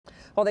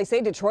Well, they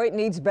say Detroit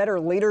needs better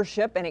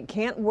leadership and it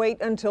can't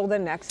wait until the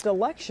next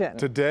election.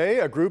 Today,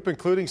 a group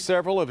including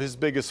several of his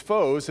biggest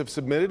foes have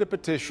submitted a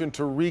petition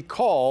to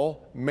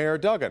recall Mayor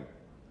Duggan.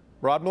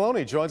 Rod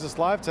Maloney joins us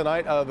live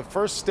tonight. The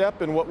first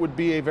step in what would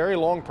be a very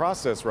long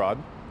process, Rod.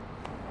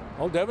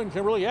 Well, Devin,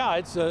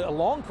 it's a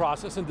long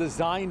process and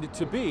designed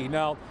to be.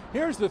 Now,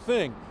 here's the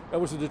thing. There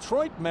was a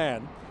Detroit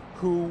man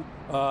who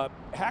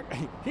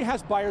he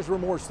has buyer's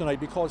remorse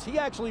tonight because he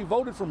actually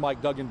voted for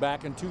Mike Duggan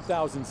back in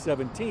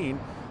 2017,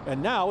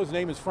 and now his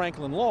name is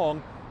Franklin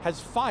Long, has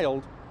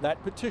filed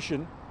that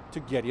petition to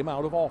get him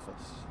out of office.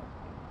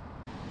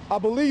 I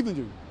believe in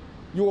you.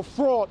 You're a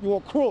fraud. You're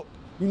a crook.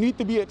 You need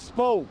to be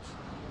exposed.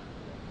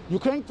 You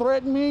can't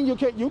threaten me. You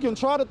can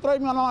try to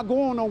threaten me. I'm not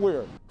going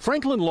nowhere.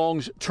 Franklin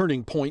Long's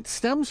turning point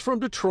stems from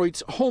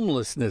Detroit's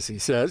homelessness, he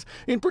says,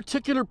 in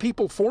particular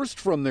people forced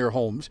from their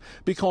homes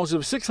because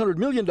of $600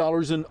 million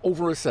in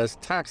overassessed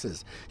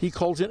taxes. He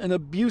calls it an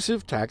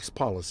abusive tax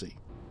policy.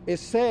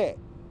 It's sad.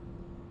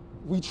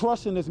 We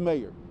trust in this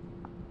mayor.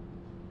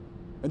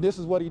 And this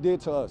is what he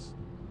did to us.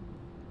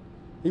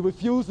 He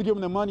refused to give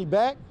them the money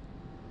back,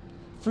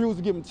 refused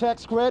to give them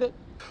tax credit.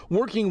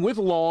 Working with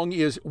Long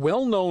is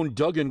well-known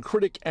Duggan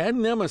critic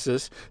and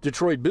nemesis,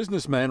 Detroit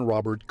businessman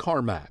Robert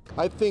Carmack.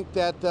 I think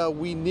that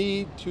we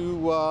need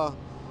to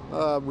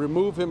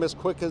remove him as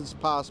quick as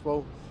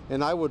possible,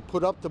 and I would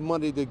put up the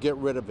money to get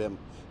rid of him,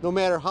 no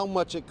matter how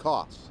much it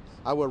costs.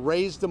 I would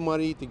raise the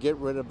money to get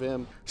rid of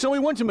him. So we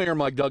went to Mayor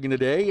Mike Duggan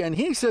today, and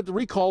he said the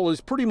recall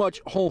is pretty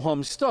much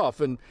ho-hum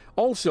stuff and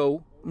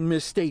also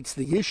misstates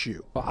the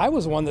issue. I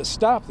was the one that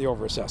stopped the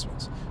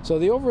overassessments. So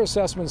the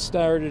overassessments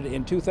started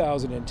in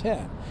 2010.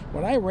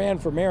 When I ran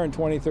for mayor in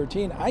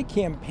 2013, I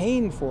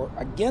campaigned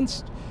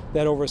against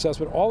that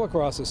overassessment all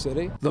across the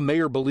city. The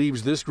mayor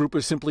believes this group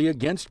is simply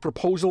against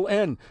Proposal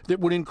N that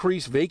would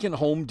increase vacant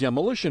home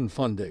demolition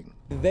funding.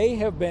 They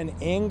have been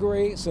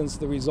angry since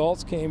the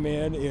results came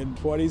in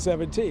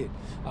 2017.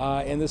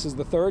 And this is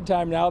the third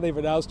time now they've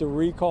announced a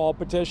recall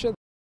petition.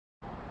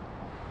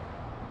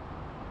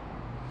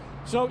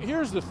 So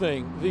here's the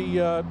thing.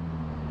 The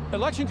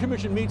Election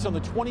Commission meets on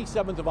the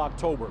 27th of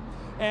October,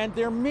 and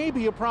there may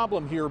be a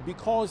problem here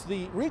because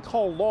the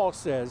recall law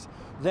says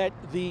that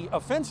the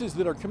offenses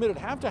that are committed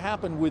have to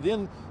happen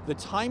within the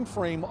time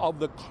frame of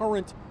the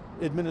current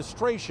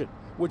administration,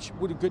 which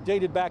would have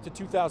dated back to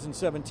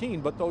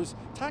 2017, but those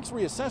tax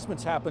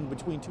reassessments happened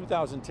between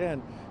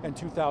 2010 and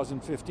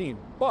 2015.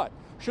 But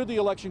should the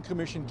Election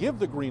Commission give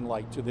the green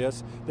light to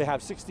this, they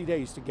have 60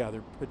 days to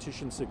gather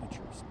petition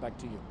signatures. Back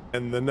to you.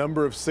 And the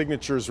number of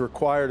signatures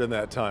required in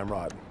that time,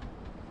 Rod?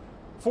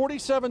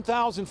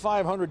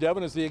 47,500,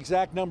 Devin, is the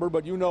exact number,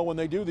 but you know when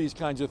they do these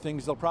kinds of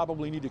things, they'll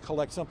probably need to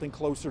collect something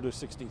closer to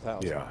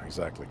 60,000. Yeah,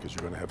 exactly, because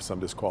you're going to have some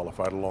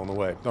disqualified along the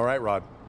way. All right, Rod.